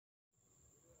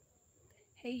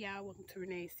Hey y'all, welcome to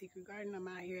Renee's Secret Garden. I'm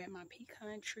out here at my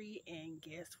pecan tree and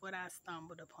guess what I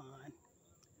stumbled upon?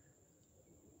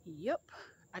 Yep,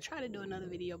 I tried to do another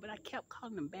video, but I kept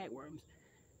calling them bagworms.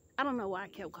 I don't know why I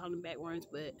kept calling them bagworms,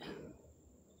 but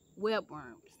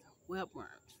webworms.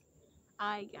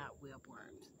 I got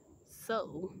webworms.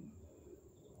 So,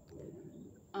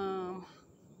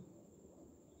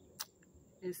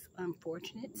 it's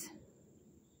unfortunate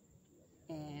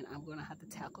and I'm gonna have to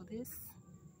tackle this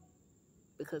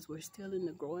because we're still in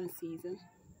the growing season.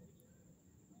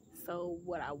 So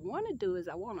what I want to do is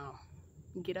I want to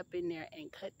get up in there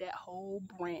and cut that whole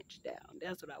branch down.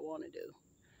 That's what I want to do.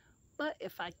 But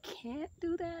if I can't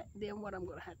do that, then what I'm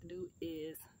going to have to do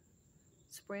is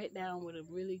spray it down with a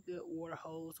really good water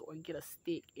hose or get a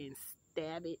stick and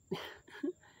stab it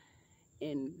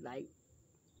and like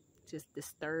just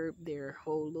disturb their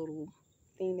whole little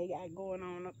thing they got going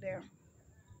on up there.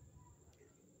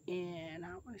 And I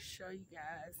want to show you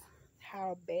guys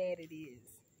how bad it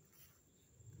is.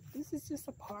 This is just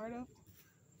part of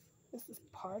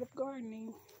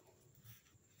gardening.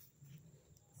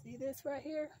 See this right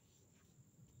here?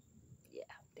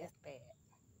 Yeah, that's bad.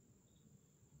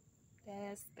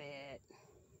 That's bad.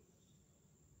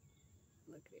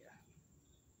 Look there.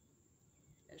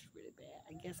 That's really bad.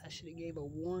 I guess I should have gave a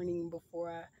warning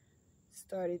before I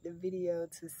started the video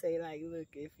to say like, look,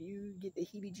 if you get the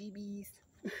heebie-jeebies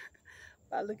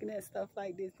by looking at stuff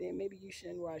like this, then maybe you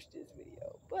shouldn't watch this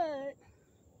video. But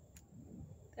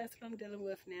that's what I'm dealing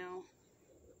with now.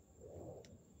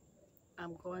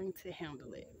 I'm going to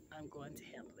handle it.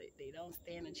 They don't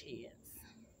stand a chance.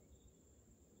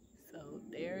 So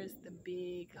there's the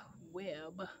big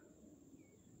web.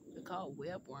 They're called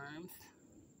webworms.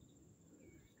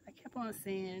 I kept on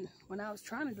saying, when I was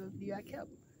trying to do a video, I kept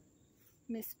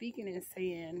misspeaking and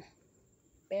saying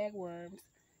bagworms.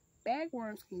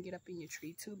 Bagworms can get up in your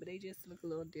tree too, but they just look a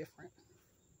little different.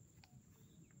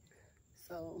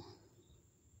 So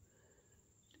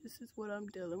this is what I'm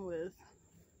dealing with.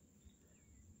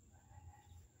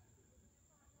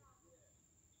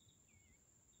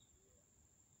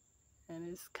 And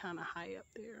it's kind of high up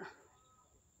there.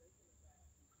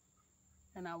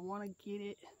 And I want to get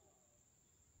it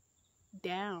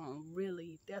down,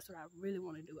 really. That's what I really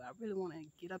want to do. I really want to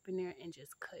get up in there and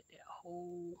just cut that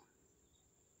whole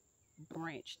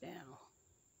branch down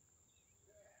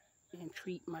and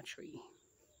treat my tree.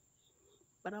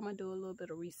 But I'm going to do a little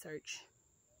bit of research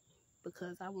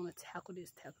because I want to tackle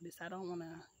this. I don't want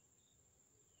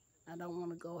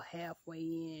to go halfway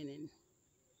in and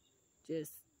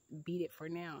just beat it for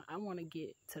now. I want to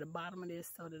get to the bottom of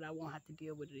this so that I won't have to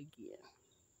deal with it again.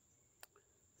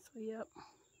 So, yep.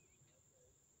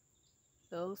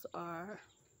 Those are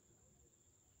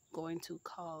going to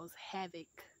cause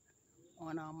havoc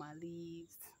on all my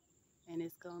leaves. And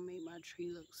it's going to make my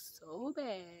tree look so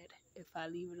bad if I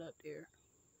leave it up there.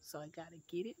 So I got to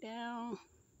get it down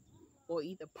or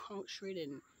either puncture it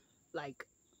and like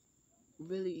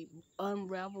really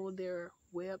unravel their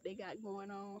web they got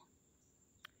going on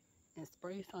and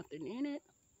spray something in it,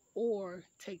 or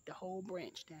take the whole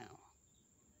branch down.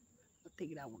 I'm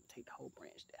thinking I want to take the whole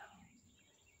branch down.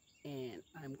 And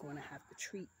I'm going to have to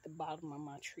treat the bottom of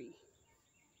my tree.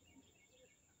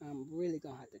 I'm really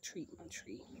going to have to treat my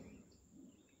tree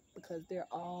because they're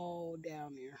all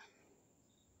down there.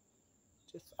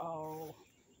 Just all,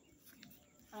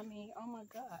 I mean, oh my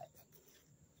God.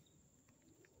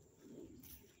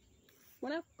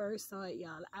 When I first saw it,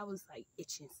 y'all, I was like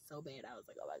itching so bad. I was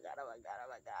like, oh my God, oh my God, oh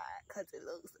my God, because it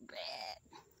looks bad.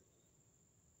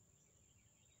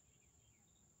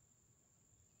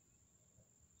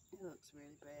 It looks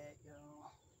really bad,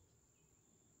 y'all.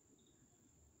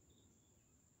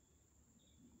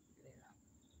 There.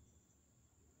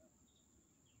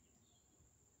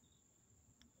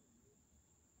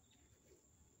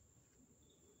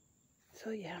 So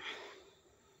yeah,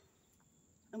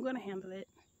 I'm going to handle it.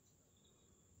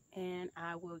 And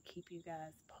I will keep you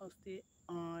guys posted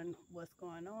on what's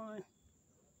going on,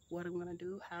 what I'm going to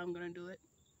do, how I'm going to do it.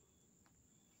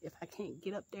 If I can't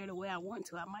get up there the way I want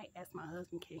to, I might ask my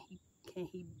husband, can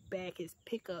he back his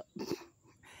pickup? Can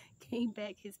he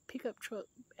back his pickup truck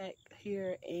back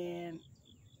here and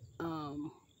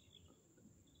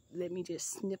let me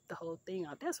just snip the whole thing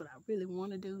out? That's what I really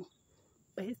want to do.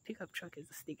 But his pickup truck is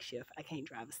a stick shift. I can't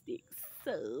drive a stick.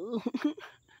 So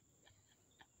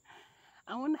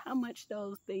I wonder how much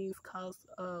those things cost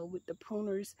with the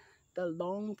pruners, the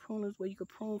long pruners where you could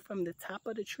prune from the top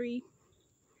of the tree.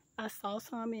 I saw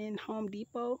some in Home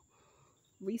Depot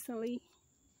recently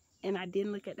and I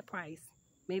didn't look at the price.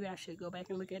 Maybe I should go back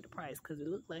and look at the price because it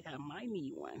looked like I might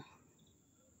need one.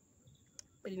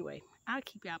 But anyway, I'll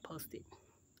keep y'all posted.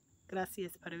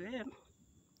 Gracias por ver.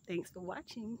 Thanks for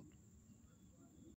watching.